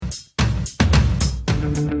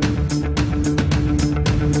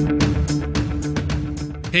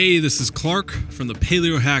Hey, this is Clark from the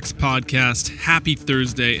Paleo Hacks podcast. Happy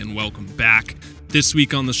Thursday and welcome back. This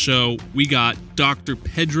week on the show, we got Dr.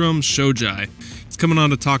 Pedram Shojai. He's coming on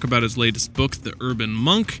to talk about his latest book, The Urban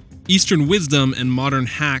Monk, Eastern Wisdom and Modern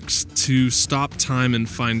Hacks to Stop Time and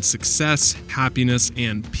Find Success, Happiness,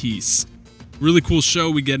 and Peace. Really cool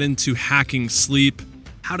show. We get into hacking sleep,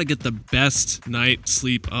 how to get the best night's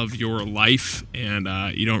sleep of your life, and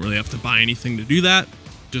you don't really have to buy anything to do that.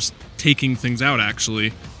 Just taking things out,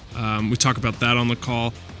 actually. We talk about that on the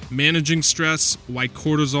call. Managing stress, why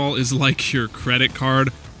cortisol is like your credit card.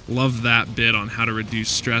 Love that bit on how to reduce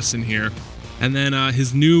stress in here. And then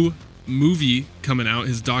his new movie coming out,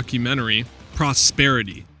 his documentary,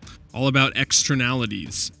 Prosperity, all about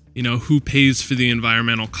externalities. You know, who pays for the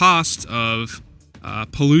environmental cost of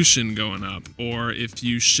pollution going up, or if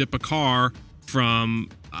you ship a car from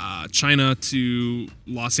China to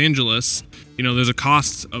Los Angeles, you know, there's a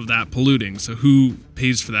cost of that polluting. So who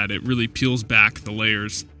pays for that? It really peels back the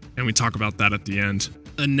layers, and we talk about that at the end.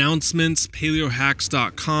 Announcements,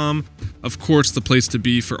 paleohacks.com, of course, the place to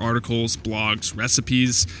be for articles, blogs,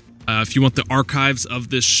 recipes. If you want the archives of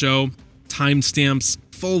this show, timestamps,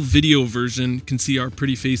 full video version, you can see our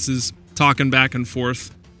pretty faces talking back and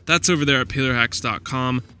forth. That's over there at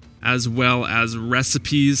paleohacks.com, as well as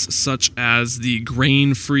recipes such as the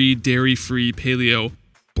grain-free, dairy-free paleo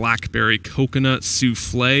blackberry coconut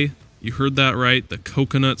souffle. You heard that right, the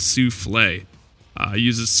coconut souffle.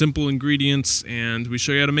 Uses simple ingredients, and we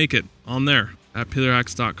show you how to make it on there at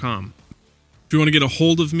paleohacks.com. If you want to get a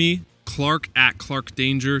hold of me,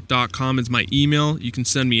 clark@clarkdanger.com is my email. You can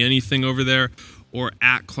send me anything over there, or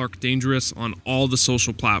at clarkdangerous on all the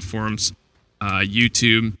social platforms,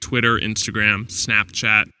 YouTube, Twitter, Instagram,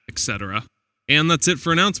 Snapchat, etc. And that's it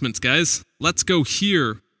for announcements, guys. Let's go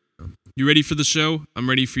hear. You ready for the show? I'm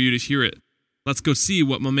ready for you to hear it. Let's go see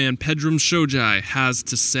what my man Pedram Shojai has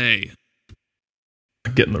to say.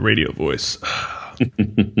 Getting the radio voice.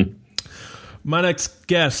 My next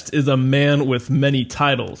guest is a man with many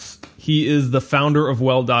titles. He is the founder of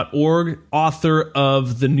well.org, author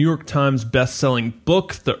of the New York Times best-selling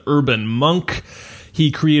book, The Urban Monk.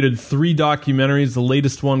 He created 3 documentaries. The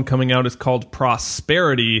latest one coming out is called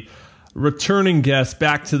Prosperity. Returning guest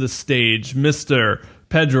back to the stage, Mr.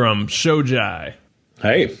 Pedram Shojai.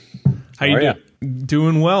 Hey. How you doing?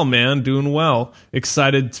 Doing well, man. Doing well.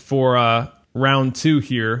 Excited for round 2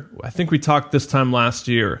 here. I think we talked this time last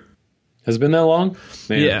year. Has it been that long?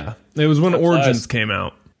 Man. Yeah. It was when Origins came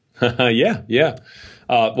out. Yeah.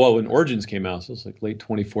 Well, when Origins came out, so it was like late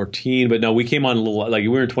 2014. But no, we came on a little, like we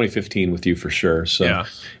were in 2015 with you for sure. So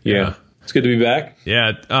yeah. It's good to be back.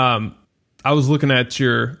 Yeah. I was looking at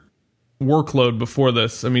your workload before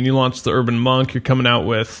this. I mean, you launched The Urban Monk. You're coming out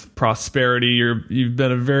with Prosperity. You've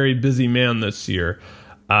been a very busy man this year.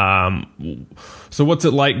 So what's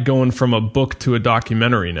it like going from a book to a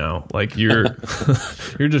documentary now? Like you're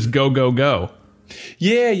just go.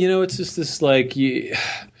 Yeah, you know, it's just this like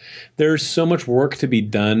there's so much work to be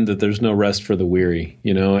done that there's no rest for the weary,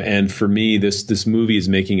 you know. And for me, this movie is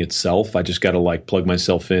making itself. I just got to like plug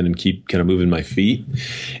myself in and keep kind of moving my feet.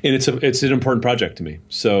 And it's an important project to me.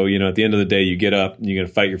 So, you know, at the end of the day, you get up and you're going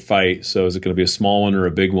to fight your fight. So is it going to be a small one or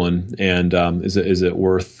a big one? And is it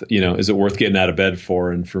worth getting out of bed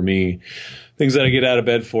for? And for me, things that I get out of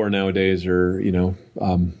bed for nowadays are, you know,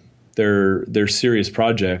 they're serious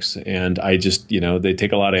projects, and I just, you know, they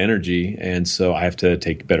take a lot of energy, and so I have to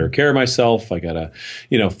take better care of myself. I gotta,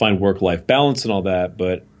 you know, find work-life balance and all that.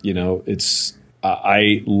 But you know,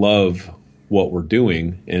 I love what we're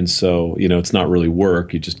doing, and so, you know, it's not really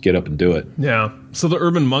work. You just get up and do it. Yeah. So the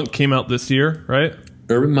Urban Monk came out this year, right?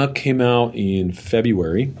 Urban Monk came out in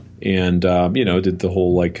February. And, you know, did the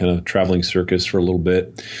whole like kind of traveling circus for a little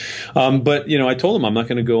bit. But, you know, I told him I'm not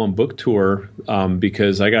going to go on book tour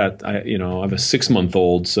because I have a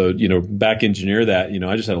 6-month-old. So, you know, back engineer that, you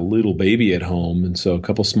know, I just had a little baby at home. And so a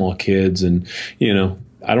couple small kids and, you know,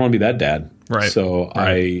 I don't want to be that dad. Right. So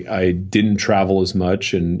I didn't travel as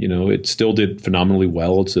much, and, you know, it still did phenomenally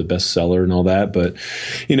well. It's a bestseller and all that. But,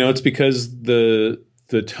 you know, it's because the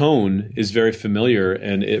tone is very familiar,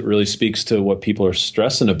 and it really speaks to what people are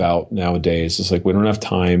stressing about nowadays. It's like we don't have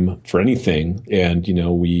time for anything, and, you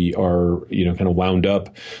know, we are, you know, kind of wound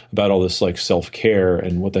up about all this like self-care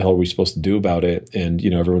and what the hell are we supposed to do about it? And, you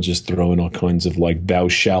know, everyone's just throwing all kinds of like thou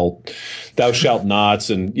shalt nots,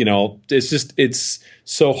 and, you know, it's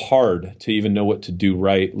so hard to even know what to do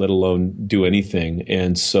right, let alone do anything.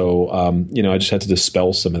 And so, you know, I just had to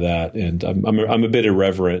dispel some of that. And I'm a bit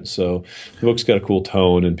irreverent. So the book's got a cool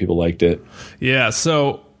tone and people liked it. Yeah.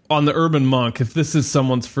 So on the Urban Monk, if this is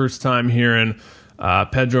someone's first time hearing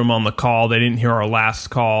Pedram on the call. They didn't hear our last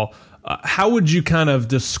call. How would you kind of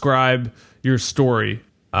describe your story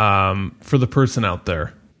for the person out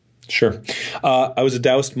there? Sure. I was a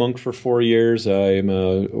Taoist monk for 4 years. I'm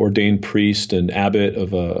an ordained priest and abbot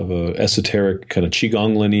of a esoteric kind of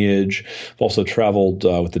Qigong lineage. I've also traveled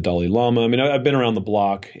with the Dalai Lama. I mean, I've been around the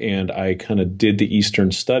block, and I kind of did the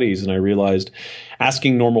Eastern studies, and I realized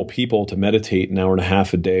asking normal people to meditate an hour and a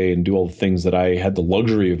half a day and do all the things that I had the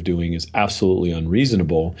luxury of doing is absolutely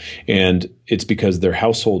unreasonable. And it's because they're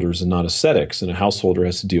householders and not ascetics. And a householder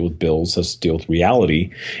has to deal with bills, has to deal with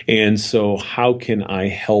reality. And so how can I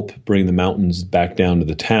help bring the mountains back down to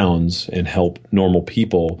the towns and help normal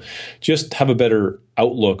people just have a better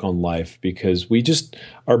outlook on life? Because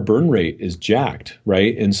our burn rate is jacked,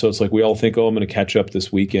 right? And so it's like we all think, oh, I'm going to catch up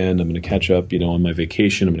this weekend. I'm going to catch up, on my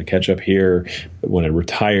vacation. I'm going to catch up here when I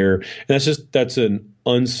retire. And that's an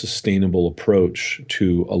unsustainable approach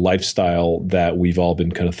to a lifestyle that we've all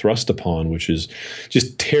been kind of thrust upon, which is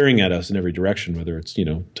just tearing at us in every direction, whether it's,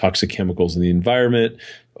 toxic chemicals in the environment,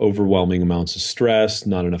 overwhelming amounts of stress,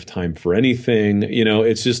 not enough time for anything.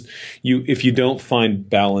 It's just if you don't find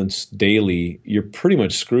balance daily, you're pretty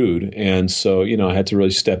much screwed. And so, I had to really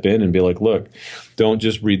step in and be like, look, don't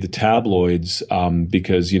just read the tabloids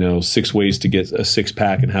because, 6 ways to get a six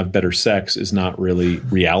pack and have better sex is not really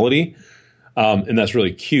reality. And that's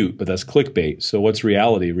really cute, but that's clickbait. So what's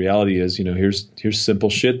reality? Reality is, here's simple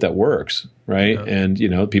shit that works, right? Yeah.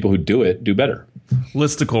 And, people who do it do better.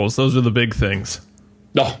 Listicles, those are the big things.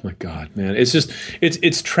 Oh my God, man. It's just,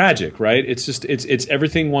 it's tragic, right? It's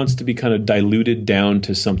everything wants to be kind of diluted down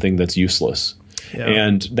to something that's useless. Yeah.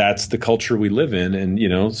 And that's the culture we live in.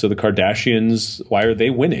 And, so the Kardashians, why are they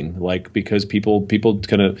winning? Like, because people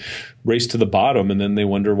kind of race to the bottom and then they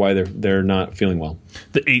wonder why they're not feeling well.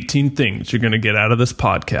 The 18 things you're going to get out of this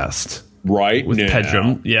podcast. Right. With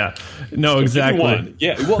Pedram. Yeah. No, exactly.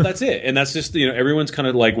 Yeah. Well, that's it. And that's just, everyone's kind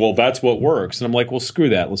of like, well, that's what works. And I'm like, well, screw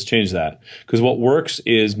that. Let's change that. Because what works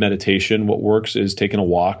is meditation. What works is taking a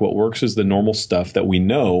walk. What works is the normal stuff that we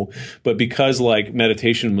know. But because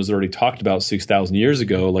meditation was already talked about 6,000 years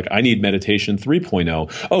ago, I need meditation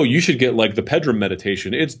 3.0. Oh, you should get the Pedram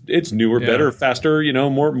meditation. It's newer, better, faster,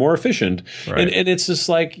 more efficient. Right. And it's just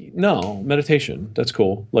no, meditation. That's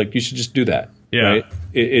cool. You should just do that. Yeah. Right?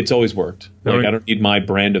 It's always worked. I don't need my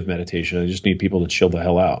brand of meditation. I just need people to chill the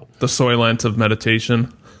hell out. The Soylent of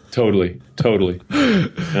meditation. Totally.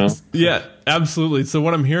 Yeah, absolutely. So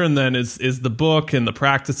what I'm hearing then is the book and the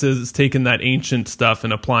practices. It's taking that ancient stuff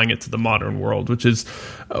and applying it to the modern world, which is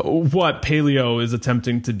what paleo is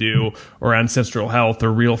attempting to do, or ancestral health,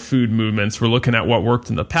 or real food movements. We're looking at what worked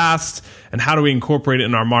in the past and how do we incorporate it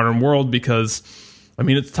in our modern world, because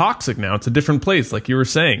it's toxic now. It's a different place. Like you were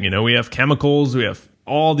saying, we have chemicals, we have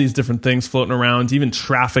all these different things floating around. Even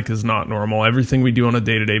traffic is not normal. Everything we do on a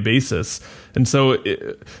day-to-day basis. And so,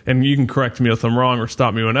 and you can correct me if I'm wrong or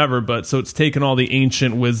stop me whenever, but so it's taken all the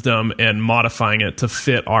ancient wisdom and modifying it to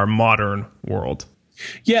fit our modern world.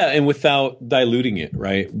 Yeah, and without diluting it,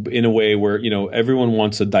 right? In a way where, everyone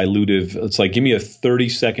wants a dilutive, it's like, give me a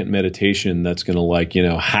 30-second meditation that's going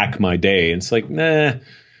to hack my day. And it's like, nah,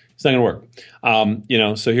 it's not going to work.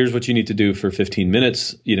 So here's what you need to do for 15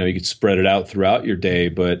 minutes. You could spread it out throughout your day,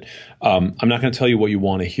 but I'm not going to tell you what you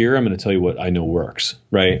want to hear. I'm going to tell you what I know works,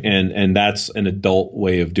 right? And that's an adult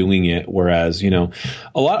way of doing it. Whereas, a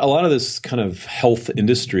lot of this kind of health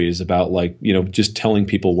industry is about just telling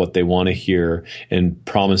people what they want to hear and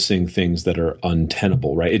promising things that are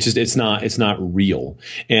untenable, right? It's not real.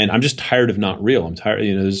 And I'm just tired of not real. I'm tired.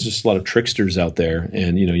 There's just a lot of tricksters out there,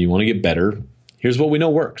 and you want to get better. Here's what we know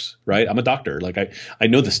works, right? I'm a doctor. I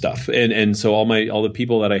know the stuff. And so all the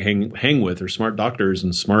people that I hang with are smart doctors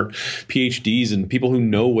and smart PhDs and people who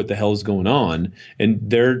know what the hell is going on. And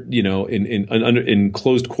they're, in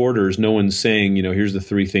closed quarters, no one's saying, here's the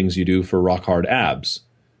 3 things you do for rock hard abs.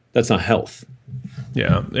 That's not health.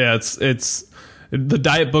 Yeah. Yeah. It's the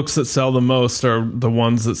diet books that sell the most are the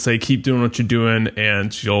ones that say, keep doing what you're doing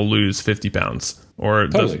and you'll lose 50 pounds. Or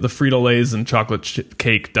totally. the Frito-Lays and chocolate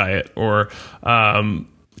cake diet. Or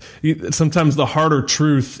sometimes the harder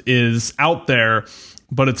truth is out there,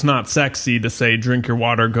 but it's not sexy to say, drink your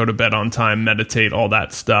water, go to bed on time, meditate, all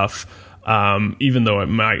that stuff, even though it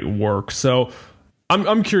might work. So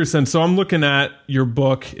I'm curious then. So I'm looking at your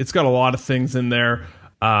book. It's got a lot of things in there.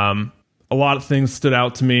 A lot of things stood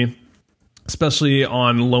out to me, especially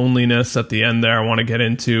on loneliness at the end there. I want to get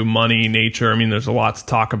into money, nature. There's a lot to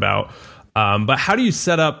talk about. But how do you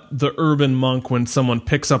set up the urban monk when someone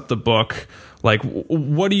picks up the book?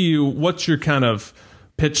 What's your kind of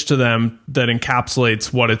pitch to them that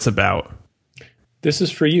encapsulates what it's about? this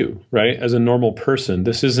is for you, right? As a normal person,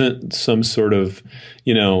 this isn't some sort of,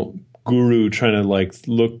 guru trying to like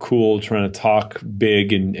look cool, trying to talk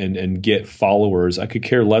big and get followers. I could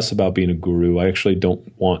care less about being a guru. I actually don't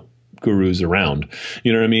want gurus around.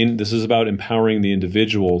 You know what I mean? This is about empowering the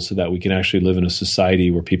individual so that we can actually live in a society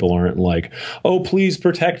where people aren't like, oh, please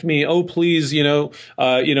protect me. Oh, please,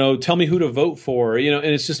 tell me who to vote for. And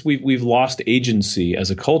it's just we've lost agency as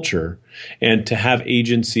a culture. And to have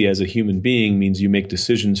agency as a human being means you make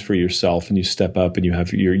decisions for yourself and you step up and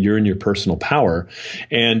you're in your personal power.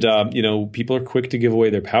 And people are quick to give away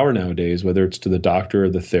their power nowadays, whether it's to the doctor or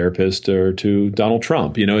the therapist or to Donald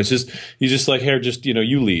Trump. It's just you just like, here, just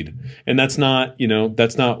you lead. And that's not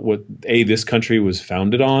what this country was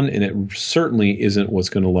founded on, and it certainly isn't what's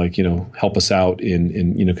going to help us out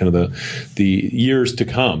in kind of the years to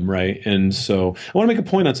come, right? And so I want to make a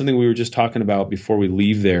point on something we were just talking about before we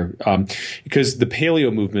leave there, because the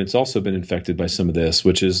paleo movement's also been infected by some of this,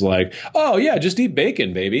 which is like, oh yeah, just eat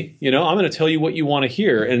bacon, baby. I'm going to tell you what you want to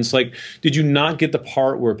hear, and it's like, did you not get the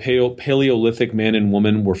part where Paleolithic man and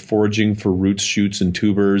woman were foraging for roots, shoots, and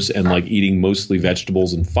tubers, and like eating mostly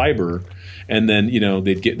vegetables and fiber? And then,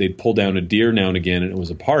 they'd pull down a deer now and again, and it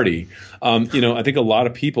was a party. I think a lot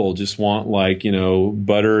of people just want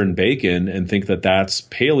butter and bacon and think that that's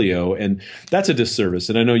paleo, and that's a disservice.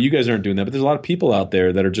 And I know you guys aren't doing that, but there's a lot of people out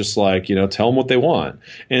there that are just like, tell them what they want.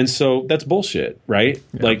 And so that's bullshit, right?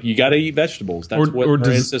 Yeah. Like, you got to eat vegetables. That's what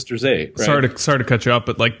our ancestors ate. Right? Sorry to cut you up,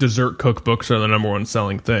 but like dessert cookbooks are the number one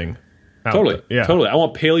selling thing. Totally. Yeah. Totally. I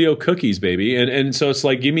want paleo cookies, baby. And so it's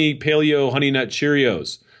like, give me paleo Honey Nut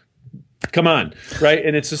Cheerios. Come on, right?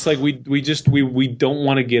 And it's just like we don't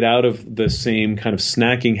want to get out of the same kind of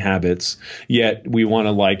snacking habits, yet we want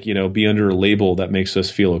to be under a label that makes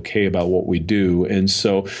us feel okay about what we do. And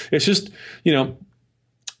so it's just,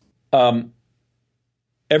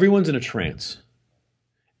 everyone's in a trance.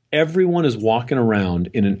 Everyone is walking around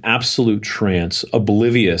in an absolute trance,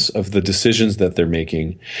 oblivious of the decisions that they're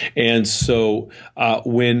making. And so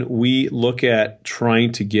when we look at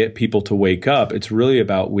trying to get people to wake up, it's really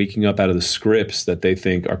about waking up out of the scripts that they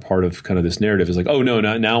think are part of kind of this narrative. It's like, oh, no,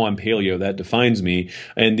 now I'm paleo. That defines me.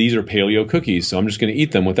 And these are paleo cookies, so I'm just going to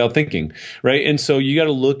eat them without thinking, right? And so you got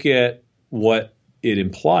to look at what it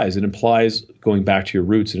implies. It implies going back to your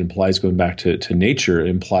roots. It implies going back to nature.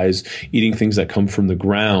 It implies eating things that come from the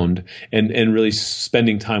ground and really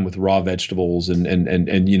spending time with raw vegetables and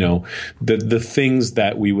the things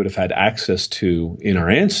that we would have had access to in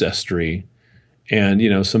our ancestry.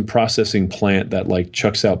 And some processing plant that like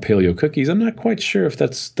chucks out paleo cookies. I'm not quite sure if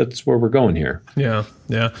that's where we're going here. Yeah.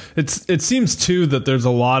 It seems too that there's a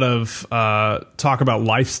lot of talk about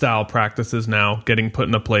lifestyle practices now getting put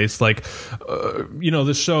into place. Like,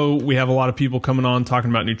 this show, we have a lot of people coming on talking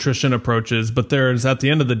about nutrition approaches, but there's at the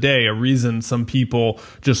end of the day a reason some people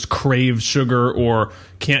just crave sugar or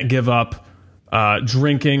can't give up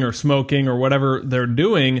drinking or smoking or whatever they're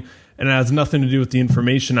doing. And it has nothing to do with the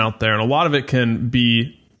information out there. And a lot of it can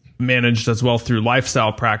be managed as well through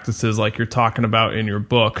lifestyle practices like you're talking about in your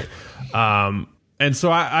book. And so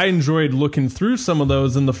I enjoyed looking through some of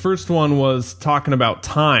those. And the first one was talking about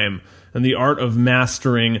time and the art of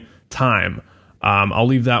mastering time. I'll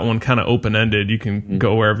leave that one kind of open-ended. You can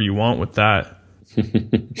go wherever you want with that.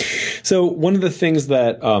 So one of the things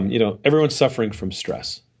that, everyone's suffering from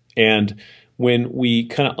stress. And when we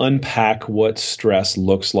kind of unpack what stress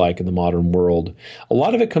looks like in the modern world, a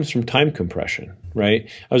lot of it comes from time compression, right?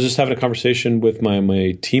 I was just having a conversation with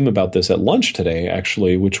my team about this at lunch today,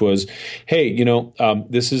 actually, which was, hey,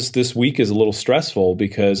 this week is a little stressful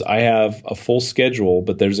because I have a full schedule,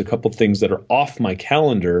 but there's a couple things that are off my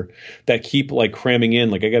calendar that keep like cramming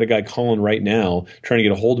in. Like I got a guy calling right now trying to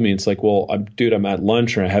get a hold of me. It's like, well, I'm at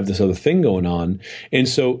lunch or I have this other thing going on. And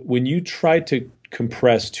so when you try to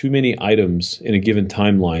compress too many items in a given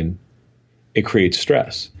timeline, it creates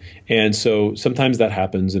stress. And so sometimes that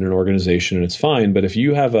happens in an organization and it's fine. But if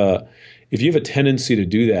you have a tendency to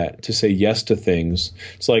do that, to say yes to things,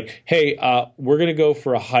 it's like, hey, we're going to go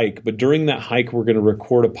for a hike, but during that hike, we're going to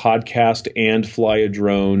record a podcast and fly a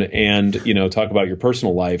drone and, talk about your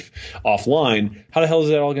personal life offline. How the hell is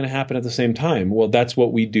that all going to happen at the same time? Well, that's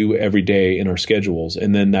what we do every day in our schedules.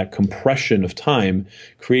 And then that compression of time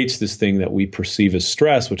creates this thing that we perceive as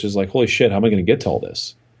stress, which is like, holy shit, how am I going to get to all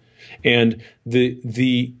this? And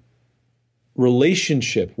the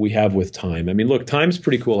relationship we have with time. I mean, look, time's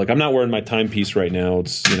pretty cool. Like I'm not wearing my timepiece right now.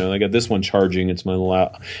 It's, I got this one charging. It's my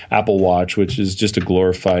little Apple Watch, which is just a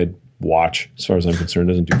glorified watch as far as I'm concerned.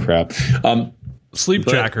 It doesn't do crap. Sleep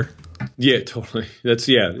tracker. Yeah, totally.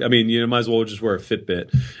 I mean, might as well just wear a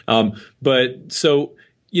Fitbit. But so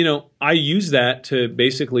I use that to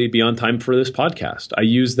basically be on time for this podcast. I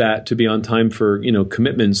use that to be on time for,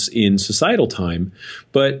 commitments in societal time.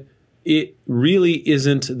 But it really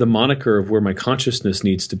isn't the moniker of where my consciousness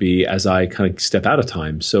needs to be as I kind of step out of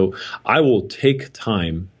time. So I will take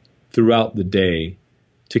time throughout the day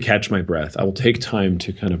to catch my breath. I will take time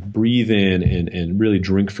to kind of breathe in and really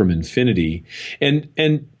drink from infinity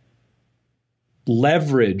and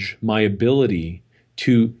leverage my ability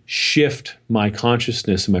to shift my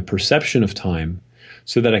consciousness and my perception of time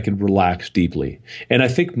so that I can relax deeply. And I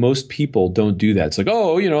think most people don't do that. It's like, I'm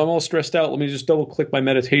all stressed out. Let me just double click my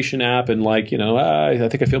meditation app and I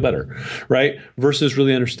think I feel better, right? Versus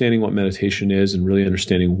really understanding what meditation is and really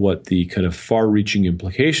understanding what the kind of far-reaching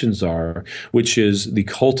implications are, which is the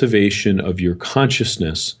cultivation of your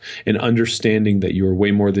consciousness and understanding that you are way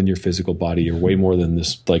more than your physical body. You're way more than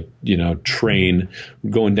this train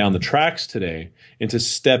going down the tracks today, and to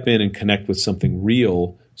step in and connect with something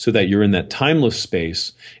real so that you're in that timeless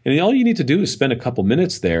space. And all you need to do is spend a couple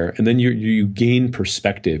minutes there, and then you gain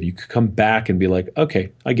perspective. You could come back and be like,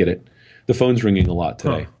 okay, I get it. The phone's ringing a lot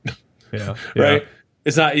today. Huh. Yeah. Right?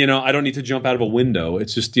 It's not, I don't need to jump out of a window.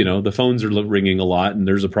 It's just, the phones are ringing a lot and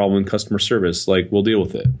there's a problem in customer service. We'll deal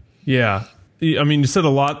with it. Yeah. I mean, you said a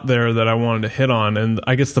lot there that I wanted to hit on, and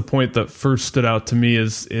I guess the point that first stood out to me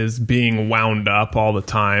is being wound up all the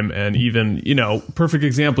time. And even, perfect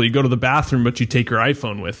example, you go to the bathroom, but you take your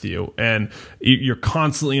iPhone with you, and you're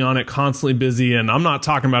constantly on it, constantly busy. And I'm not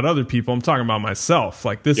talking about other people, I'm talking about myself.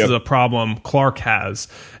 This is a problem Clark has,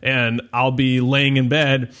 and I'll be laying in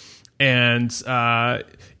bed and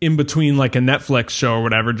in between a Netflix show or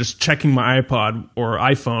whatever, just checking my iPod or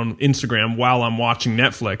iPhone, Instagram while I'm watching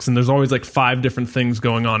Netflix. And there's always 5 different things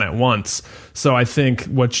going on at once. So I think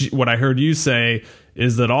what I heard you say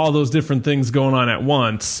is that all those different things going on at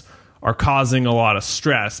once are causing a lot of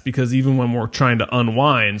stress, because even when we're trying to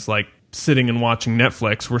unwind, sitting and watching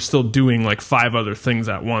Netflix, we're still doing 5 other things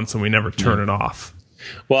at once and we never turn it off.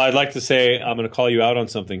 Well, I'd like to say, I'm going to call you out on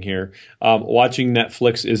something here. Watching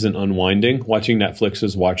Netflix isn't unwinding. Watching Netflix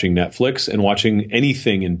is watching Netflix, and watching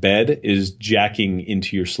anything in bed is jacking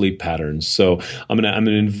into your sleep patterns. So I'm going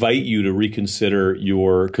to invite you to reconsider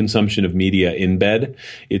your consumption of media in bed.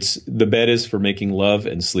 The bed is for making love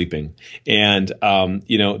and sleeping. And,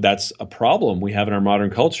 that's a problem we have in our modern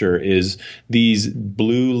culture, is these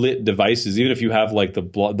blue lit devices. Even if you have the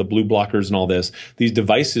blue blockers and all this, these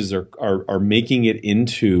devices are making it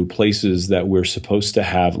into places that we're supposed to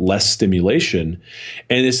have less stimulation.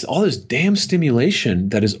 And it's all this damn stimulation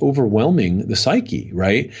that is overwhelming the psyche,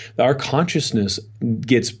 right? Our consciousness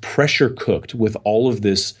gets pressure cooked with all of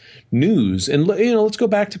this news. And, let's go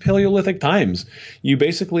back to Paleolithic times. You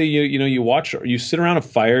basically, you sit around a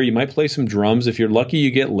fire, you might play some drums. If you're lucky, you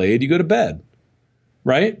get laid, you go to bed,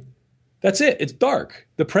 right? That's it. It's dark.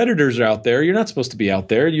 The predators are out there. You're not supposed to be out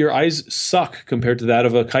there. Your eyes suck compared to that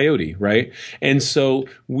of a coyote, right? And so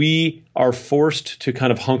we are forced to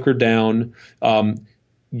kind of hunker down,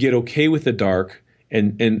 get okay with the dark,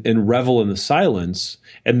 and revel in the silence.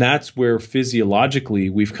 And that's where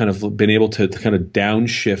physiologically we've kind of been able to kind of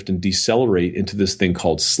downshift and decelerate into this thing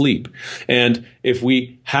called sleep. And if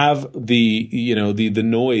we have the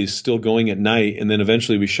noise still going at night, and then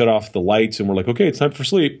eventually we shut off the lights and we're like, okay, it's time for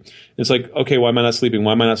sleep. It's like, okay, why am I not sleeping?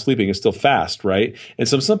 Why am I not sleeping? It's still fast, right? And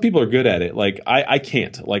some people are good at it. I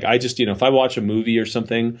can't. I just, if I watch a movie or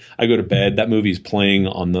something, I go to bed, that movie's playing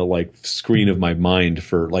on the screen of my mind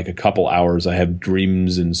for a couple hours. I have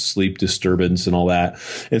dreams and sleep disturbance and all that.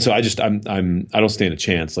 And so I don't stand a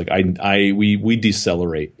chance. We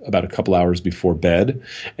decelerate about a couple hours before bed,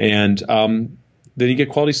 and then you get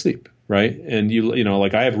quality sleep, right? And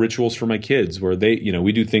I have rituals for my kids where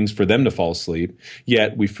we do things for them to fall asleep,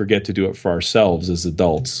 yet we forget to do it for ourselves as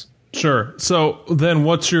adults. Sure. So then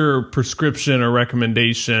what's your prescription or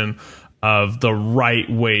recommendation of the right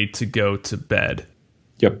way to go to bed?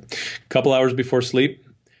 Yep. Couple hours before sleep,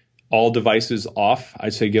 all devices off.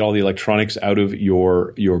 I'd say get all the electronics out of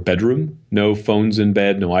your bedroom. No phones in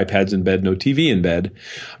bed, no iPads in bed, no TV in bed.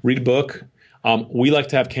 Read a book. We like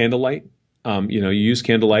to have candlelight. You use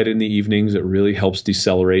candlelight in the evenings. It really helps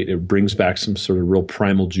decelerate. It brings back some sort of real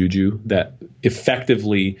primal juju that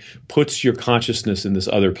effectively puts your consciousness in this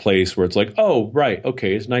other place where it's like, oh, right,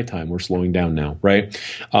 okay, it's nighttime. We're slowing down now, right?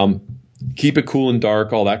 Keep it cool and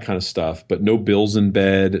dark, all that kind of stuff, but no bills in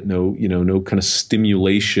bed, no kind of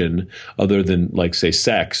stimulation other than say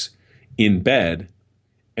sex in bed.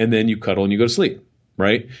 And then you cuddle and you go to sleep.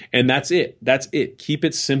 Right. And that's it. Keep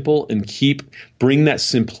it simple and bring that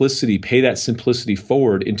simplicity, pay that simplicity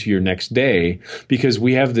forward into your next day, because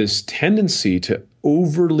we have this tendency to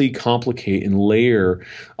overly complicate and layer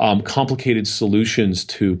complicated solutions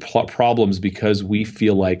to problems because we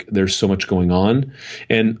feel like there's so much going on.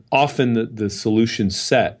 And often the solution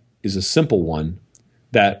set is a simple one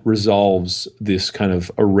that resolves this kind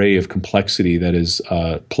of array of complexity that is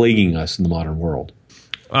plaguing us in the modern world.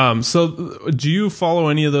 So do you follow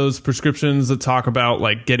any of those prescriptions that talk about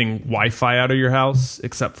like getting Wi-Fi out of your house,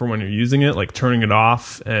 except for when you're using it, like turning it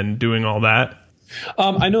off and doing all that?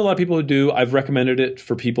 I know a lot of people who do. I've recommended it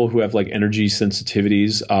for people who have like energy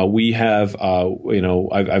sensitivities. We have,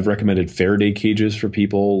 I've recommended Faraday cages for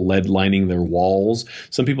people, lead lining their walls.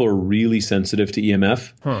 Some people are really sensitive to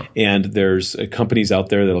EMF, and there's companies out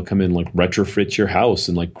there that'll come in like retrofit your house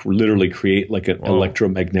and like literally create like an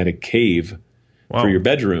electromagnetic cave for your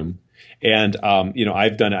bedroom. And,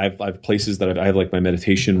 I've places that I have like my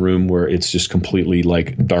meditation room where it's just completely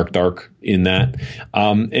like dark in that.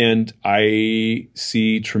 And I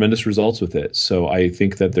see tremendous results with it. So I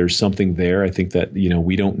think that there's something there. I think that,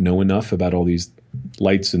 we don't know enough about all these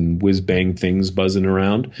lights and whiz bang things buzzing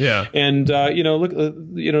around. Yeah. And, look,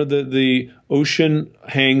 the ocean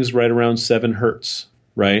hangs right around 7 hertz,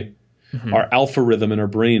 right? Mm-hmm. Our alpha rhythm in our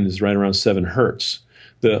brain is right around 7 hertz.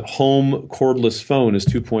 The home cordless phone is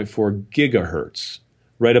 2.4 gigahertz,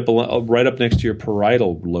 right up next to your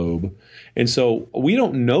parietal lobe. And so we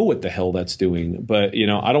don't know what the hell that's doing, but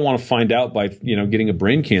I don't want to find out by getting a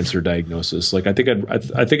brain cancer diagnosis. Like I think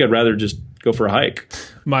I'd rather just go for a hike.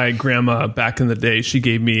 My grandma back in the day, she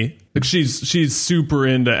gave me she's super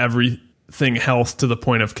into everything health to the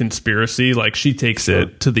point of conspiracy. Like she takes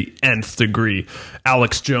it to the nth degree.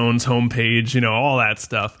 Alex Jones homepage, all that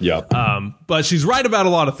stuff. Yeah. But she's right about a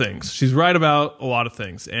lot of things.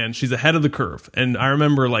 And she's ahead of the curve. And I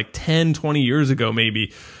remember like 10, 20 years ago,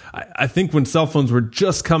 maybe, I think when cell phones were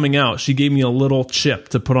just coming out, she gave me a little chip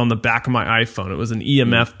to put on the back of my iPhone. It was an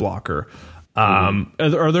EMF blocker.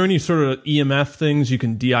 Are there any sort of EMF things you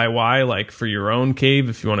can DIY like for your own cave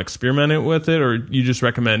if you want to experiment with it, or you just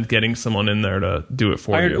recommend getting someone in there to do it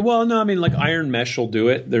for you? Well, no, I mean like iron mesh will do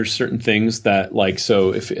it. There's certain things that like,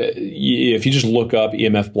 so if you just look up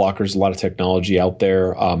EMF blockers, a lot of technology out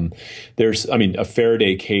there. A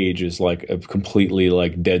Faraday cage is like a completely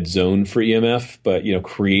like dead zone for EMF, but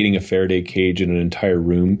creating a Faraday cage in an entire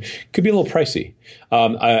room could be a little pricey.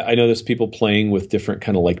 I know there's people playing with different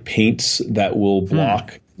kind of like paints that will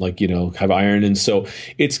block, have iron. And so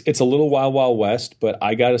it's a little wild west, but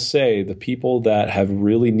I got to say the people that have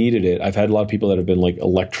really needed it, I've had a lot of people that have been like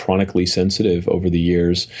electronically sensitive over the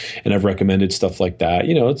years, and I've recommended stuff like that.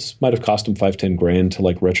 It's might have cost them $5-10 to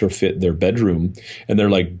like retrofit their bedroom. And they're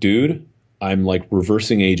like, dude, I'm like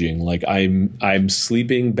reversing aging. Like I'm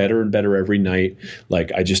sleeping better and better every night.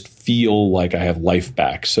 Like I just feel like I have life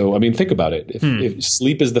back. So, I mean, think about it. If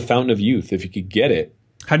sleep is the fountain of youth, if you could get it.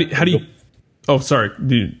 How do you, oh, sorry.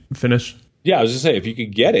 Do you finish? Yeah, I was just saying, if you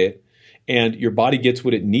could get it and your body gets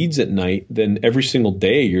what it needs at night, then every single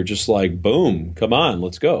day you're just like, boom, come on,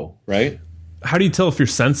 let's go. Right. How do you tell if you're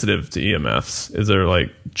sensitive to EMFs? Is there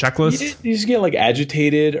like checklists? You just get like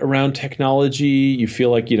agitated around technology. You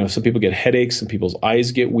feel like, some people get headaches. Some people's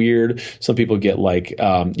eyes get weird. Some people get like,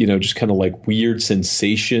 just kind of like weird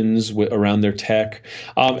sensations around their tech.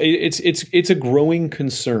 It's a growing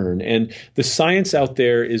concern. And the science out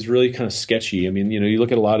there is really kind of sketchy. I mean, you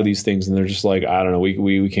look at a lot of these things and they're just like, I don't know,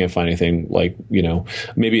 we can't find anything like,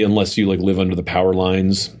 maybe unless you like live under the power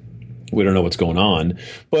lines, we don't know what's going on.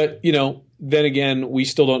 But, then again, we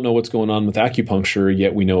still don't know what's going on with acupuncture,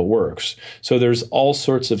 yet we know it works. So there's all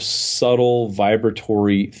sorts of subtle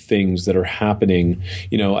vibratory things that are happening,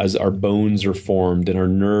 as our bones are formed and our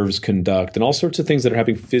nerves conduct, and all sorts of things that are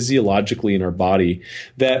happening physiologically in our body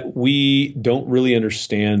that we don't really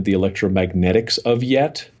understand the electromagnetics of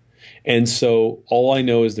yet. And so all I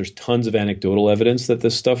know is there's tons of anecdotal evidence that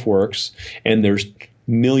this stuff works, and there's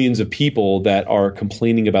millions of people that are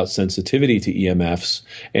complaining about sensitivity to EMFs,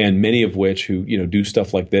 and many of which who do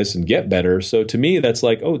stuff like this and get better. So to me, that's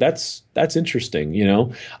like, oh, that's interesting.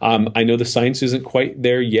 I know the science isn't quite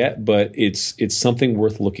there yet, but it's something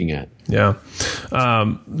worth looking at. Yeah,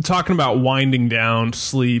 talking about winding down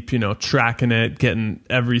sleep, tracking it, getting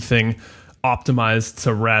everything optimized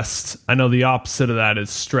to rest. I know the opposite of that is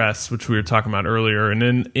stress, which we were talking about earlier,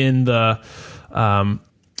 and in the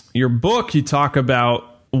your book, you talk about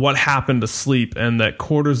what happened to sleep and that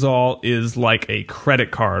cortisol is like a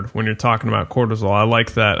credit card when you're talking about cortisol. I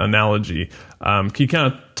like that analogy. Can you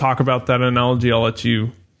kind of talk about that analogy? I'll let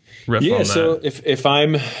you riff on that. So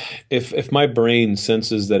if my brain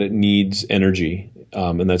senses that it needs energy,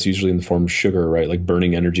 and that's usually in the form of sugar, right? Like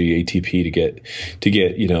burning energy, ATP, to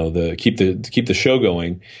get keep the show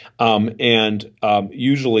going.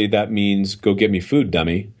 Usually that means go get me food,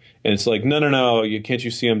 dummy. And it's like, no, can't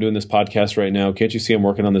you see I'm doing this podcast right now? Can't you see I'm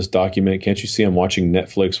working on this document? Can't you see I'm watching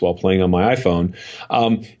Netflix while playing on my iPhone?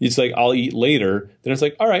 It's like, I'll eat later. Then it's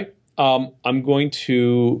like, all right, I'm going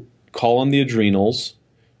to call on the adrenals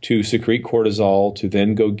to secrete cortisol to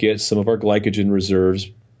then go get some of our glycogen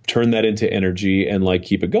reserves, turn that into energy, and like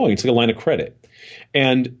keep it going. It's like a line of credit.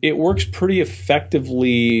 And it works pretty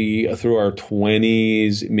effectively through our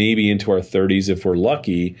 20s, maybe into our 30s if we're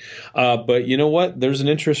lucky. But you know what? There's an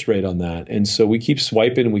interest rate on that. And so we keep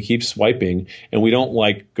swiping and we keep swiping, and we don't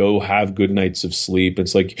like go have good nights of sleep.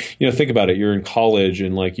 It's like, think about it. You're in college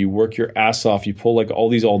and like you work your ass off. You pull like all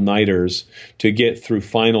these all-nighters to get through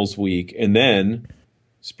finals week, and then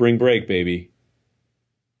spring break, baby.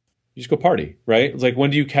 You just go party, right? It's like,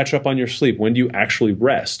 when do you catch up on your sleep? When do you actually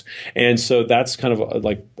rest? And so that's kind of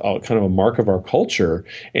a mark of our culture.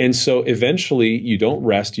 And so eventually you don't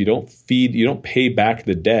rest, you don't feed, you don't pay back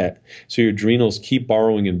the debt. So your adrenals keep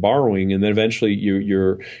borrowing and borrowing. And then eventually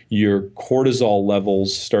your cortisol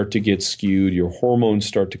levels start to get skewed. Your hormones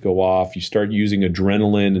start to go off. You start using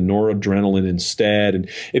adrenaline and noradrenaline instead. And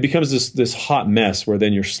it becomes this hot mess where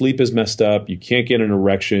then your sleep is messed up. You can't get an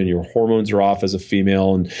erection. Your hormones are off as a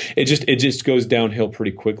female. And it just goes downhill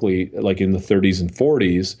pretty quickly, like in the 30s and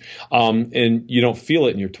 40s, and you don't feel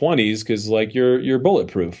it in your 20s because like you're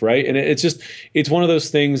bulletproof, right? And it's one of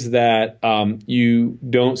those things that you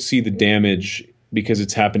don't see the damage because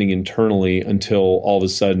it's happening internally until all of a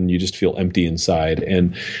sudden you just feel empty inside.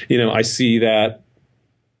 And I see that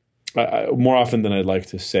more often than I'd like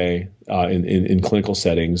to say in clinical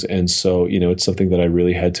settings. And so, it's something that I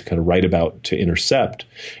really had to kind of write about to intercept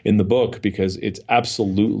in the book because it's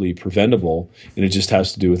absolutely preventable. And it just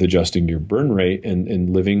has to do with adjusting your burn rate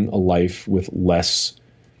and living a life with less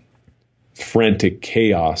frantic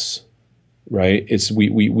chaos, right?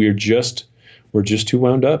 We're just too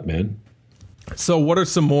wound up, man. So what are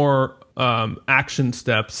some more action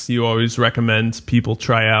steps you always recommend people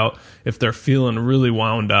try out if they're feeling really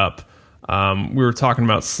wound up? We were talking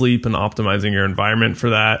about sleep and optimizing your environment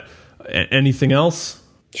for that. Anything else?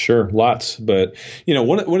 Sure, lots. But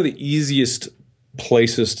one of the easiest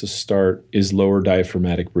places to start is lower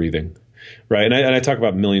diaphragmatic breathing, right? And I talk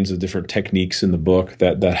about millions of different techniques in the book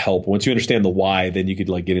that help. Once you understand the why, then you could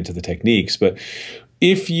like get into the techniques. But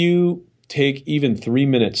if you take even 3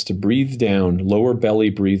 minutes to breathe down, lower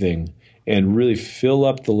belly breathing, and really fill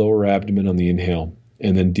up the lower abdomen on the inhale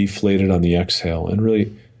and then deflate it on the exhale and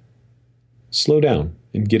really slow down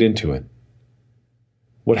and get into it.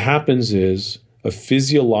 What happens is a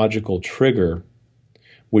physiological trigger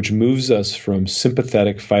which moves us from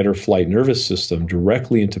sympathetic fight or flight nervous system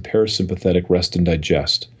directly into parasympathetic rest and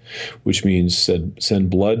digest, which means send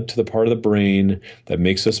blood to the part of the brain that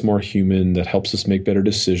makes us more human, that helps us make better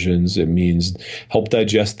decisions. It means help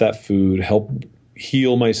digest that food, help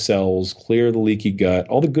heal my cells, clear the leaky gut,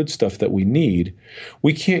 all the good stuff that we need.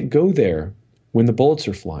 We can't go there when the bullets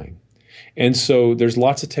are flying. And so there's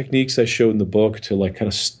lots of techniques I showed in the book to like kind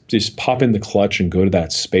of just pop in the clutch and go to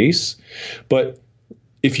that space. But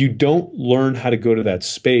if you don't learn how to go to that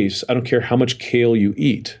space, I don't care how much kale you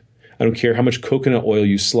eat, I don't care how much coconut oil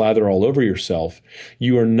you slather all over yourself,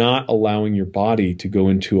 you are not allowing your body to go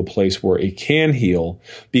into a place where it can heal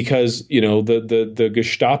because, the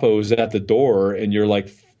Gestapo is at the door and you're like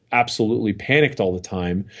absolutely panicked all the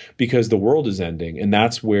time because the world is ending. And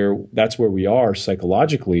that's where we are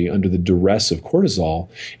psychologically under the duress of cortisol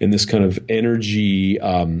in this kind of energy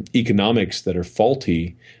economics that are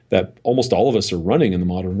faulty that almost all of us are running in the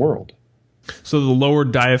modern world. So the lower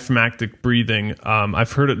diaphragmatic breathing,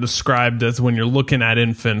 I've heard it described as when you're looking at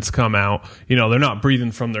infants come out, they're not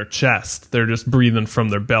breathing from their chest. They're just breathing from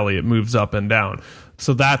their belly. It moves up and down.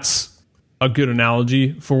 So that's a good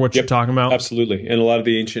analogy for what you're talking about? Absolutely. And a lot of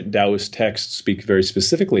the ancient Taoist texts speak very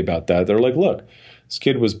specifically about that. They're like, look, this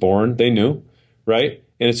kid was born, they knew, right?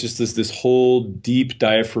 And it's just this whole deep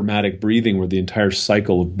diaphragmatic breathing where the entire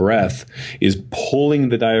cycle of breath is pulling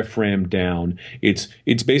the diaphragm down. It's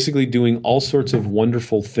basically doing all sorts of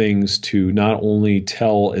wonderful things to not only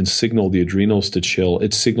tell and signal the adrenals to chill,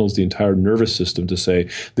 it signals the entire nervous system to say,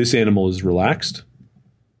 this animal is relaxed,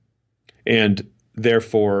 and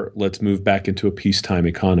therefore let's move back into a peacetime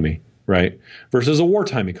economy. Right? Versus a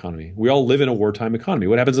wartime economy. We all live in a wartime economy.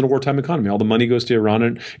 What happens in a wartime economy? All the money goes to Iran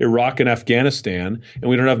and Iraq and Afghanistan, and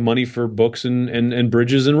we don't have money for books and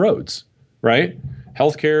bridges and roads, right?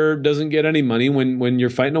 Healthcare doesn't get any money when you're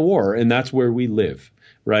fighting a war, and that's where we live,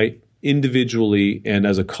 right? individually and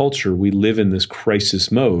as a culture, we live in this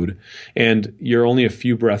crisis mode, and you're only a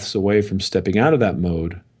few breaths away from stepping out of that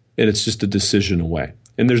mode, and it's just a decision away.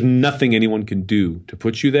 And there's nothing anyone can do to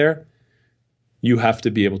put you there. You have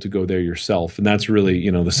to be able to go there yourself. And that's really,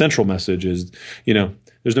 the central message is,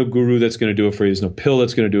 there's no guru that's going to do it for you. There's no pill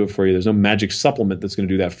that's going to do it for you. There's no magic supplement that's going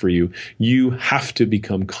to do that for you. You have to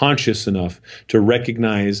become conscious enough to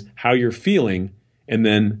recognize how you're feeling and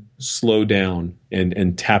then slow down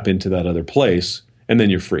and tap into that other place. And then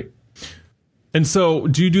you're free. And so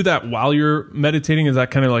do you do that while you're meditating? Is that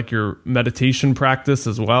kind of like your meditation practice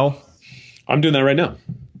as well? I'm doing that right now,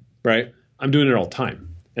 right? I'm doing it all the time.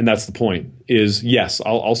 And that's the point is, yes,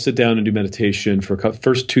 I'll sit down and do meditation for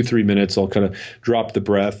first 2-3 minutes. I'll kind of drop the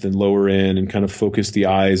breath and lower in and kind of focus the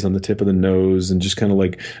eyes on the tip of the nose and just kind of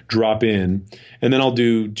like drop in. And then I'll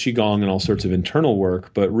do Qigong and all sorts of internal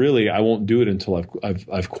work. But really, I won't do it until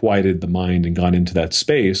I've quieted the mind and gone into that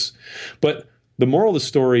space. But the moral of the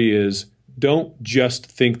story is, don't just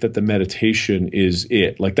think that the meditation is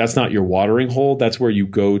it. Like, that's not your watering hole. That's where you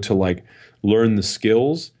go to like learn the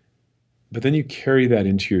skills. But then you carry that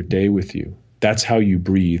into your day with you. That's how you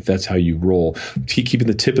breathe. That's how you roll. Keeping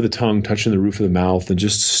the tip of the tongue touching the roof of the mouth and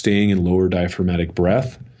just staying in lower diaphragmatic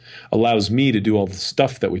breath allows me to do all the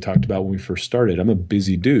stuff that we talked about when we first started. I'm a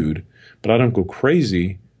busy dude, but I don't go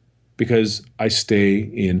crazy because I stay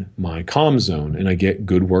in my calm zone and I get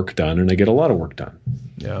good work done and I get a lot of work done.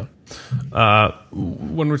 Yeah.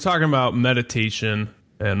 When we're talking about meditation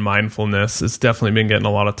and mindfulness, it's definitely been getting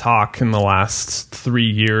a lot of talk in the last 3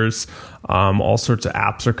 years. All sorts of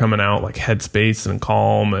apps are coming out like Headspace and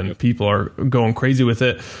Calm, and people are going crazy with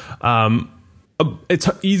it. It's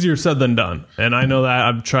easier said than done. And I know that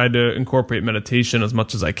I've tried to incorporate meditation as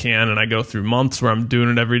much as I can. And I go through months where I'm doing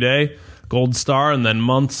it every day, gold star, and then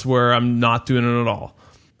months where I'm not doing it at all.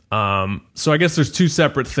 So I guess there's two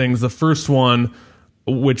separate things. The first one,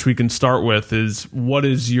 which we can start with, is what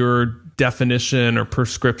is your definition or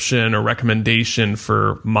prescription or recommendation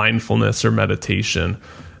for mindfulness or meditation?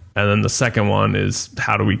 And then the second one is,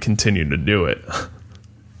 how do we continue to do it?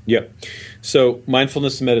 Yep. So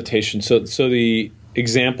mindfulness and meditation. So the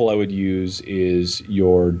example I would use is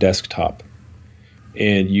your desktop.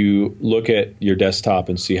 And you look at your desktop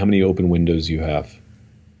and see how many open windows you have.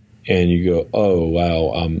 And you go, oh,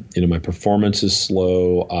 wow, my performance is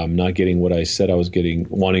slow. I'm not getting what I said I was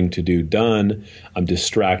wanting to do done. I'm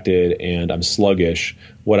distracted and I'm sluggish.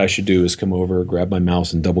 What I should do is come over, grab my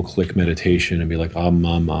mouse and double click meditation and be like,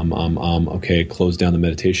 okay, close down the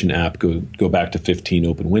meditation app, go back to 15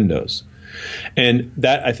 open windows. And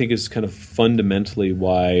that, I think, is kind of fundamentally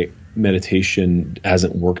why meditation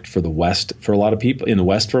hasn't worked for the West for a lot of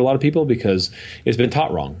people, because it's been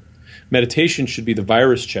taught wrong. Meditation should be the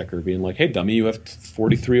virus checker being like, hey, dummy, you have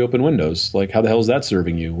 43 open windows. Like, how the hell is that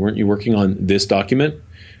serving you? Weren't you working on this document?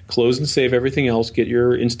 Close and save everything else. Get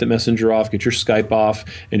your instant messenger off. Get your Skype off.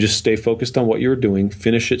 And just stay focused on what you're doing.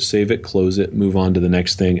 Finish it, save it, close it, move on to the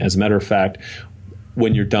next thing. As a matter of fact,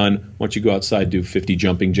 when you're done, once you go outside, do 50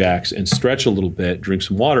 jumping jacks and stretch a little bit, drink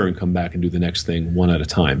some water, and come back and do the next thing one at a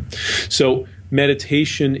time. So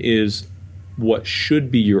meditation is what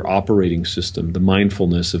should be your operating system, the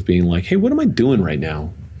mindfulness of being like, hey, what am I doing right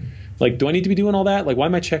now? Like, do I need to be doing all that? Like, why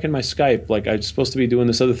am I checking my Skype? Like, I'm supposed to be doing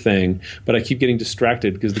this other thing, but I keep getting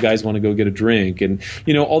distracted because the guys want to go get a drink. And,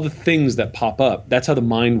 all the things that pop up. That's how the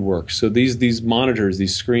mind works. So these monitors,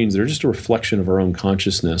 these screens, they're just a reflection of our own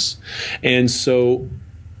consciousness. And so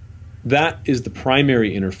that is the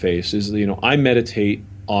primary interface is, I meditate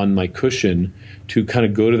on my cushion to kind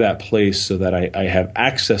of go to that place so that I have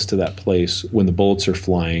access to that place when the bullets are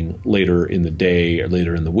flying later in the day or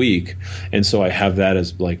later in the week. And so I have that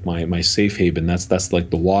as like my safe haven. That's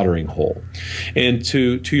like the watering hole. And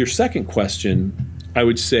to your second question, I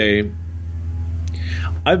would say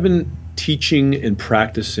I've been teaching and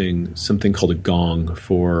practicing something called a gong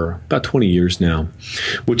for about 20 years now,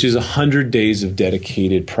 which is 100 days of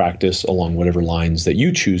dedicated practice along whatever lines that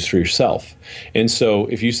you choose for yourself. And so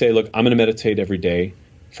if you say, look, I'm going to meditate every day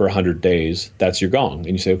for 100 days, that's your gong.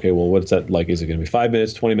 And you say, okay, well, what's that like? Is it going to be 5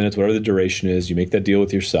 minutes, 20 minutes, whatever the duration is? You make that deal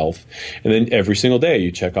with yourself. And then every single day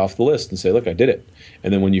you check off the list and say, look, I did it.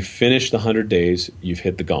 And then when you finish the 100 days, you've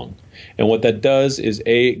hit the gong. And what that does is,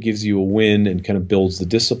 it gives you a win and kind of builds the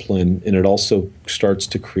discipline, and it also starts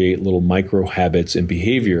to create little micro habits and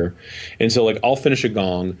behavior. And so, like, I'll finish a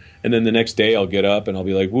gong, and then the next day I'll get up and I'll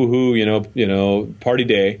be like, woohoo, party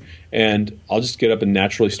day. And I'll just get up and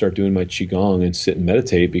naturally start doing my Qigong and sit and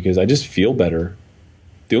meditate because I just feel better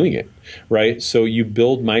doing it, right? So you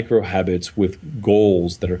build micro habits with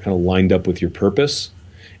goals that are kind of lined up with your purpose.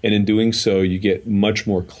 And in doing so, you get much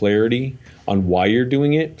more clarity on why you're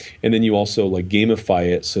doing it. And then you also like gamify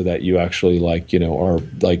it so that you actually like, are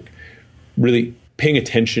like really paying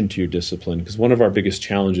attention to your discipline. Because one of our biggest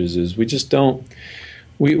challenges is we just don't,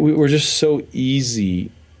 we're just so easily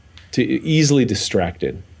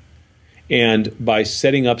distracted. And by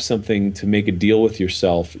setting up something to make a deal with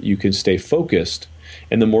yourself, you can stay focused.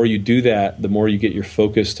 And the more you do that, the more you get your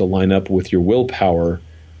focus to line up with your willpower.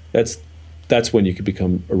 That's when you could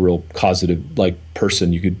become a real causative like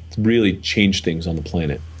person. You could really change things on the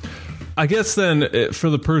planet. I guess then for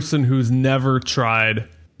the person who's never tried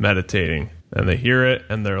meditating and they hear it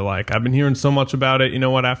and they're like, I've been hearing so much about it. You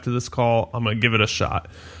know what? After this call, I'm going to give it a shot.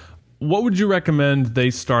 What would you recommend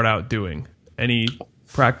they start out doing? Any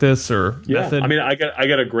practice or method? I mean, I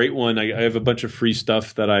got a great one. I have a bunch of free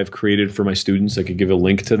stuff that I've created for my students. I could give a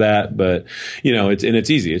link to that, but it's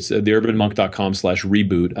easy. It's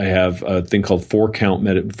theurbanmonk.com/reboot. I have a thing called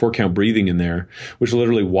 4-count breathing in there, which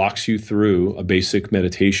literally walks you through a basic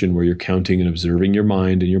meditation where you're counting and observing your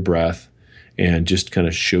mind and your breath, and just kind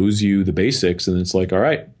of shows you the basics. And it's like, all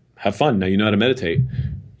right, have fun. Now you know how to meditate.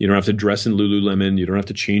 You don't have to dress in Lululemon. You don't have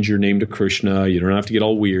to change your name to Krishna. You don't have to get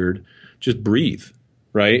all weird. Just breathe.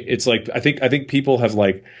 Right? It's like, I think people have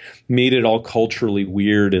like made it all culturally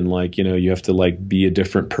weird and like, you have to like be a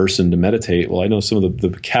different person to meditate. Well, I know some of the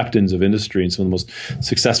captains of industry and some of the most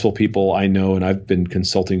successful people I know, and I've been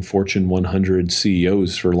consulting Fortune 100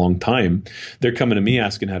 CEOs for a long time. They're coming to me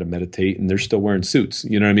asking how to meditate and they're still wearing suits.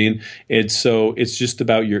 You know what I mean? It's just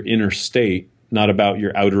about your inner state, not about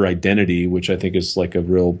your outer identity, which I think is like a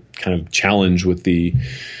real kind of challenge with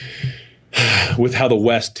how the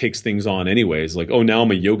West takes things on anyways. Like, oh, now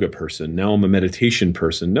I'm a yoga person. Now I'm a meditation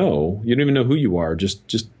person. No, you don't even know who you are.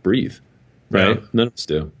 Just breathe. Right? Yeah. None of us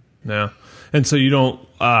do. Yeah. And so you don't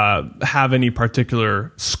have any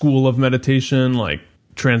particular school of meditation, like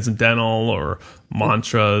transcendental or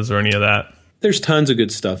mantras or any of that? There's tons of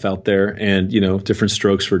good stuff out there and, different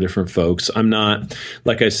strokes for different folks. I'm not,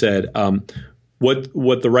 like I said,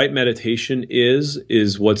 what the right meditation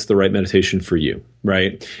is what's the right meditation for you,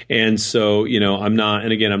 right? And so, I'm not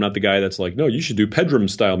the guy that's like, no, you should do Pedram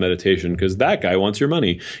style meditation because that guy wants your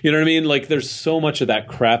money. You know what I mean? Like there's so much of that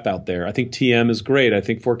crap out there. I think TM is great. I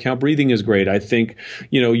think 4-count breathing is great. I think,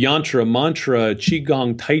 yantra, mantra,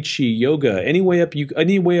 qigong, tai chi, yoga, any way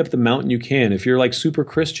up the mountain you can. If you're like super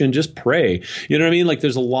Christian, just pray. You know what I mean? Like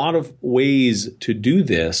there's a lot of ways to do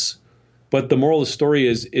this. But the moral of the story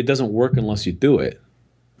is it doesn't work unless you do it.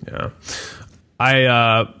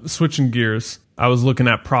 Yeah. Switching gears, I was looking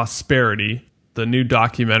at Prosperity, the new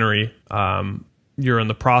documentary you're in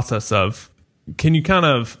the process of. Can you kind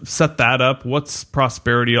of set that up? What's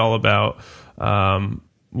Prosperity all about?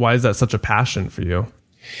 Why is that such a passion for you?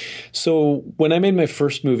 So when I made my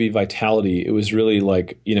first movie, Vitality, it was really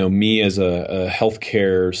like, me as a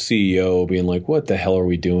healthcare CEO being like, what the hell are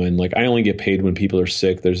we doing? Like, I only get paid when people are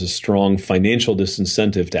sick. There's a strong financial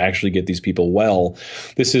disincentive to actually get these people well.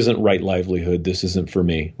 This isn't right livelihood. This isn't for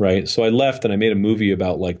me, right? So I left and I made a movie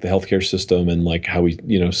about like the healthcare system and like how we,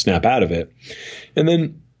 snap out of it. And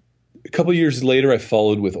then a couple of years later, I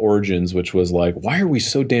followed with Origins, which was like, why are we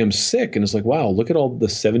so damn sick? And it's like, wow, look at all the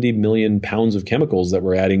 70 million pounds of chemicals that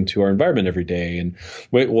we're adding to our environment every day. And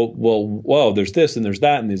well, there's this and there's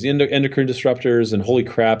that and these endocrine disruptors and holy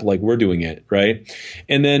crap, like we're doing it, right?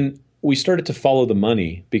 And then we started to follow the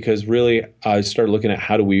money because really I started looking at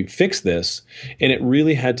how do we fix this? And it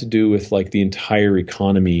really had to do with like the entire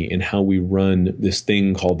economy and how we run this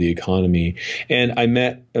thing called the economy. And I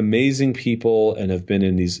met amazing people and have been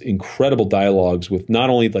in these incredible dialogues with not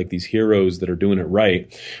only like these heroes that are doing it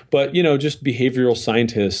right, but, just behavioral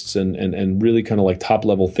scientists and really kind of like top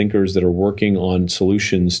level thinkers that are working on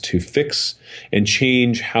solutions to fix and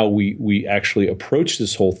change how we actually approach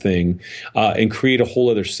this whole thing and create a whole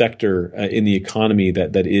other sector in the economy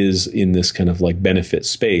that is in this kind of like benefit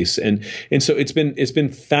space. And so it's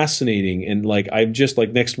been fascinating. And like I've just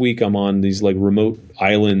like next week I'm on these like remote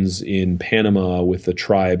islands in Panama with a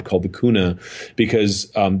tribe called the Kuna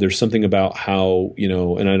because there's something about how,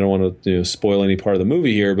 and I don't want to spoil any part of the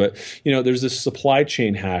movie here, but there's this supply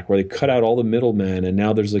chain hack where they cut out all the middlemen and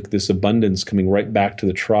now there's like this abundance coming right back to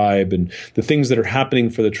the tribe and the things that are happening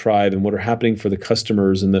for the tribe and what are happening for the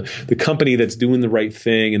customers and the company that's doing the right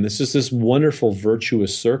thing. And this is this wonderful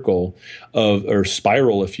virtuous circle or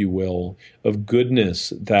spiral, if you will, of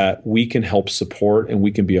goodness that we can help support and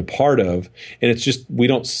we can be a part of. And it's just, we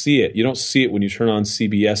don't see it. You don't see it when you turn on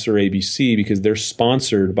CBS or ABC because they're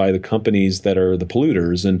sponsored by the companies that are the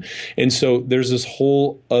polluters. And so there's this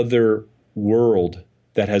whole other world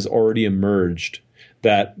that has already emerged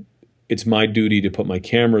that it's my duty to put my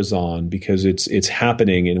cameras on because it's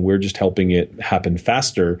happening and we're just helping it happen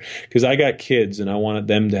faster. Because I got kids and I want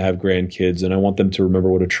them to have grandkids and I want them to remember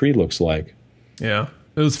what a tree looks like. Yeah.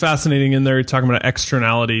 It was fascinating in there. You're talking about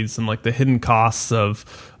externalities and like the hidden costs of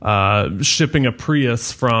shipping a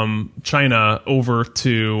Prius from China over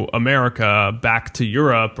to America, back to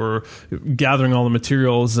Europe, or gathering all the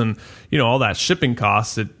materials and, all that shipping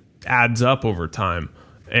costs. It adds up over time.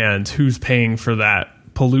 And who's paying for that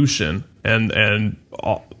pollution and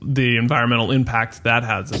all the environmental impact that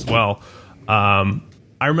has as well. I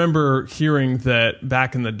remember hearing that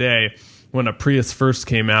back in the day when a Prius first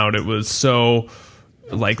came out, it was so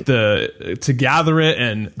like to gather it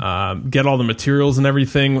and get all the materials and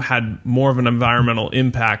everything had more of an environmental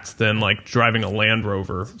impact than like driving a Land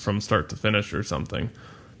Rover from start to finish or something.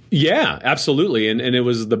 Yeah, absolutely. And it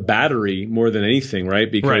was the battery more than anything,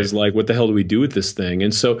 right? Because like, what the hell do we do with this thing?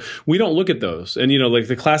 And so we don't look at those. And, like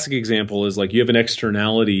the classic example is like you have an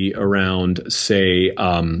externality around, say,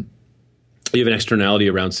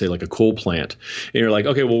 say, like a coal plant. And you're like,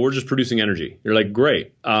 okay, well, we're just producing energy. You're like,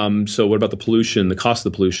 great. So what about the pollution, the cost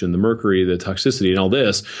of the pollution, the mercury, the toxicity, and all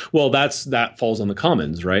this? Well, that falls on the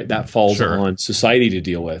commons, right? That falls on society to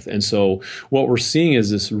deal with. And so what we're seeing is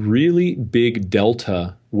this really big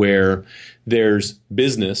delta where there's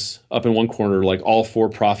business up in one corner, like all for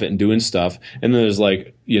profit and doing stuff. And then there's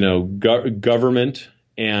like, government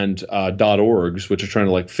and .orgs, which are trying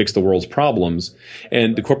to like fix the world's problems.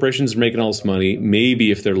 And the corporations are making all this money.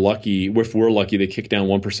 Maybe if we're lucky, they kick down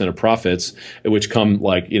 1% of profits, which come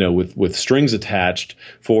like, with strings attached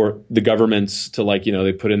for the governments to like,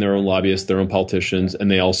 they put in their own lobbyists, their own politicians, and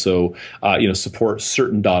they also, support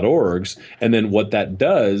certain .orgs. And then what that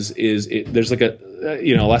does is there's like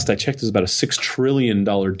last I checked, there's about a $6 trillion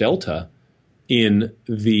delta in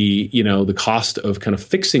the cost of kind of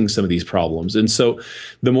fixing some of these problems. And so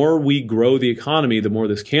the more we grow the economy, the more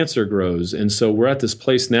this cancer grows. And so we're at this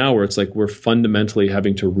place now where it's like we're fundamentally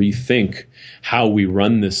having to rethink how we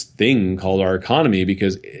run this thing called our economy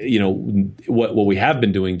because, what we have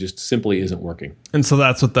been doing just simply isn't working. And so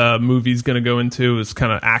that's what the movie's going to go into is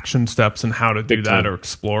kind of action steps and how to do that or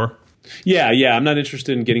explore. Yeah. I'm not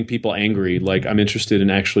interested in getting people angry. Like I'm interested in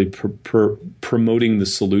actually promoting the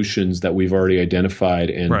solutions that we've already identified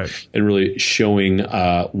and really showing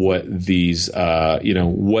what these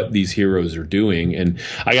heroes are doing. And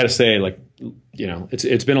I got to say, like,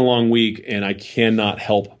 it's been a long week, and I cannot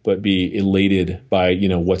help but be elated by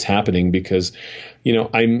what's happening because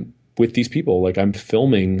I'm with these people. Like I'm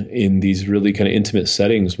filming in these really kind of intimate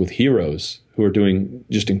settings with heroes who are doing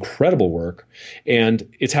just incredible work, and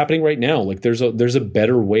it's happening right now. Like there's a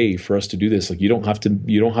better way for us to do this. Like you don't have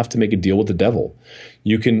to make a deal with the devil.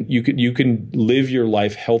 You can live your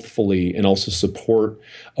life healthfully and also support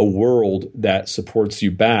a world that supports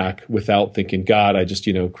you back without thinking, God, I just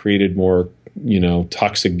created more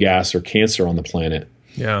toxic gas or cancer on the planet.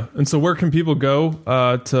 Yeah. And so where can people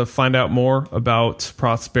go to find out more about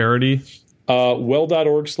Prosperity?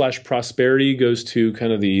 Well.org/prosperity goes to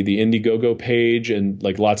kind of the Indiegogo page and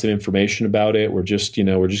like lots of information about it. We're just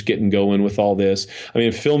getting going with all this. I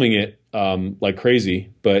mean, filming it like crazy,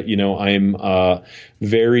 but I'm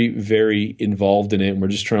very, very involved in it. And we're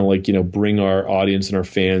just trying to like, bring our audience and our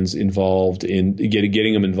fans involved in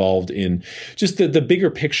getting them involved in just the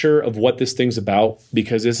bigger picture of what this thing's about,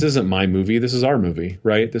 because this isn't my movie. This is our movie,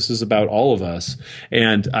 right? This is about all of us.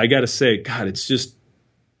 And I got to say, God, it's just,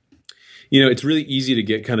 it's really easy to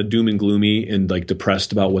get kind of doom and gloomy and like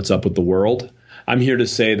depressed about what's up with the world. I'm here to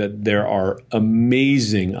say that there are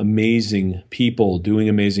amazing, amazing people doing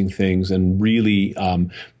amazing things and really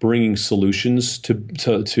bringing solutions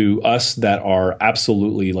to us that are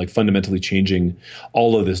absolutely like fundamentally changing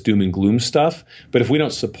all of this doom and gloom stuff. But if we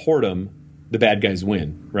don't support them, the bad guys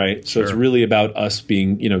win, right? So It's really about us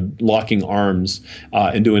being, locking arms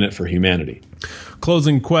and doing it for humanity.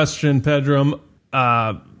 Closing question, Pedram.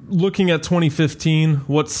 Looking at 2015,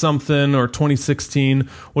 what's something, or 2016,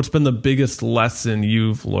 what's been the biggest lesson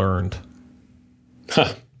you've learned?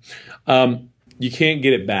 You can't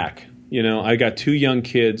get it back. I got 2 young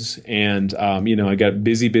kids and, I got a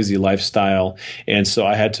busy lifestyle. And so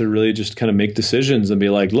I had to really just kind of make decisions and be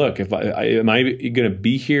like, look, am I going to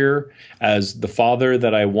be here as the father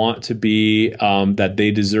that I want to be, that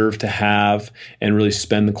they deserve to have, and really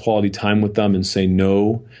spend the quality time with them and say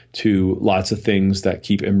no to lots of things that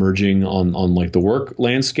keep emerging on like the work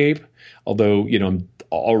landscape. Although,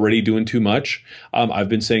 already doing too much. I've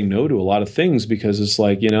been saying no to a lot of things because it's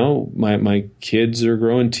like, my kids are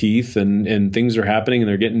growing teeth and things are happening and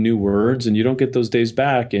they're getting new words and you don't get those days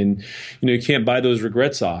back and, you can't buy those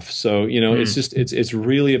regrets off. So, it's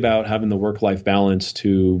really about having the work-life balance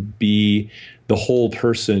to be the whole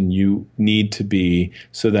person you need to be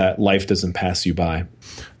so that life doesn't pass you by.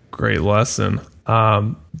 Great lesson.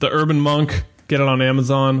 The Urban Monk, get it on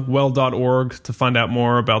Amazon, well.org to find out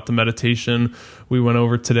more about the meditation we went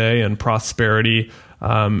over today and prosperity.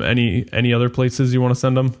 Any other places you want to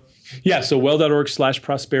send them? Yeah, so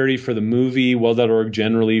well.org/prosperity for the movie, well.org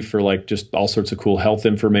generally for like just all sorts of cool health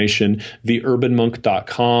information,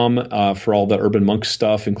 theurbanmonk.com for all the Urban Monk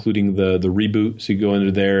stuff, including the reboot. So you go under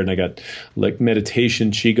there and I got like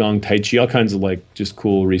meditation, Qigong, Tai Chi, all kinds of like just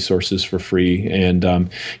cool resources for free. And, I'm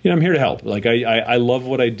here to help. Like I love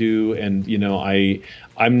what I do. And,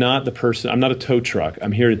 I'm not the person, I'm not a tow truck.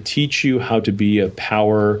 I'm here to teach you how to be a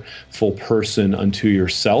powerful person unto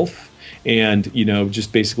yourself. And,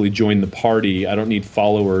 just basically join the party. I don't need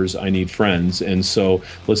followers. I need friends. And so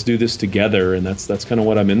let's do this together. And that's kind of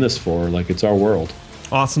what I'm in this for. Like, it's our world.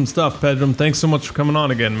 Awesome stuff, Pedram. Thanks so much for coming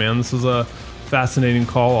on again, man. This was a fascinating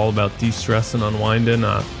call all about de-stress and unwinding.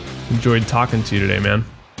 Enjoyed talking to you today, man.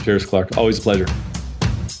 Cheers, Clark. Always a pleasure.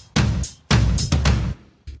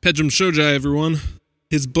 Pedram Shojai, everyone.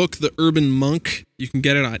 His book, The Urban Monk, you can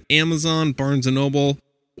get it at Amazon, Barnes & Noble,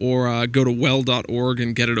 or go to well.org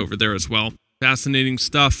and get it over there as well. Fascinating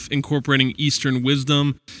stuff, incorporating Eastern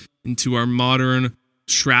wisdom into our modern,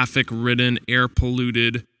 traffic-ridden,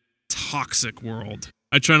 air-polluted, toxic world.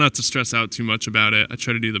 I try not to stress out too much about it. I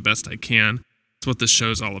try to do the best I can. That's what this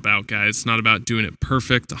show's all about, guys. It's not about doing it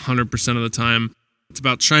perfect 100% of the time. It's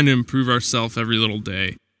about trying to improve ourselves every little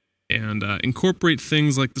day and incorporate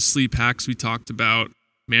things like the sleep hacks we talked about,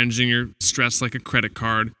 managing your stress like a credit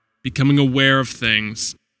card, becoming aware of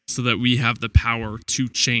things, so that we have the power to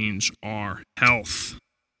change our health.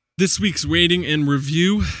 This week's rating and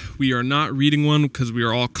review, we are not reading one because we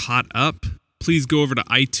are all caught up. Please go over to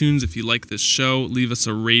iTunes if you like this show. Leave us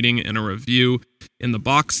a rating and a review in the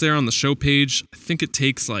box there on the show page. I think it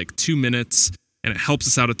takes like 2 minutes and it helps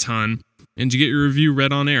us out a ton. And you get your review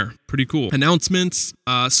read on air. Pretty cool. Announcements,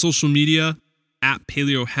 social media, at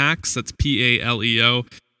Paleo Hacks. That's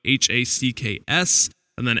PALEOHACKS.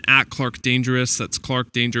 And then at Clark Dangerous, that's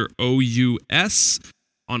Clark Danger OUS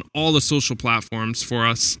on all the social platforms for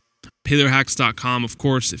us. PaleoHacks.com, of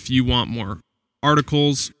course, if you want more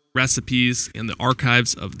articles, recipes, and the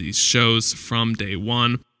archives of these shows from day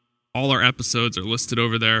one. All our episodes are listed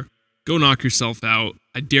over there. Go knock yourself out.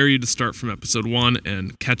 I dare you to start from episode 1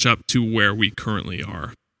 and catch up to where we currently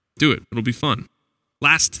are. Do it. It'll be fun.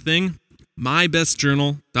 Last thing,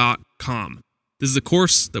 mybestjournal.com. This is a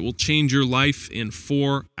course that will change your life in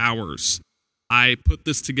 4 hours. I put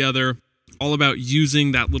this together all about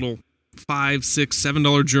using that little $5, $6,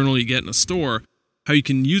 $7 journal you get in a store, how you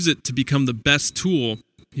can use it to become the best tool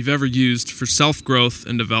you've ever used for self-growth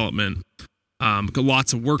and development. Got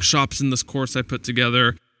lots of workshops in this course I put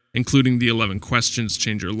together, including the 11 questions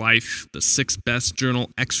change your life, the 6 best journal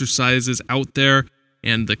exercises out there,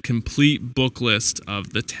 and the complete book list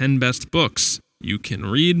of the 10 best books you can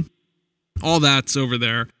read. All that's over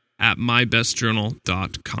there at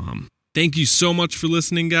mybestjournal.com. Thank you so much for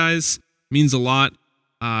listening, guys. It means a lot.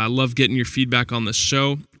 I love getting your feedback on this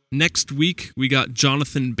show. Next week, we got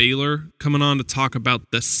Jonathan Baylor coming on to talk about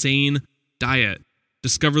the sane diet.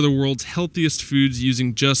 Discover the world's healthiest foods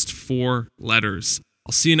using just 4 letters.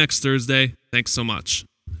 I'll see you next Thursday. Thanks so much.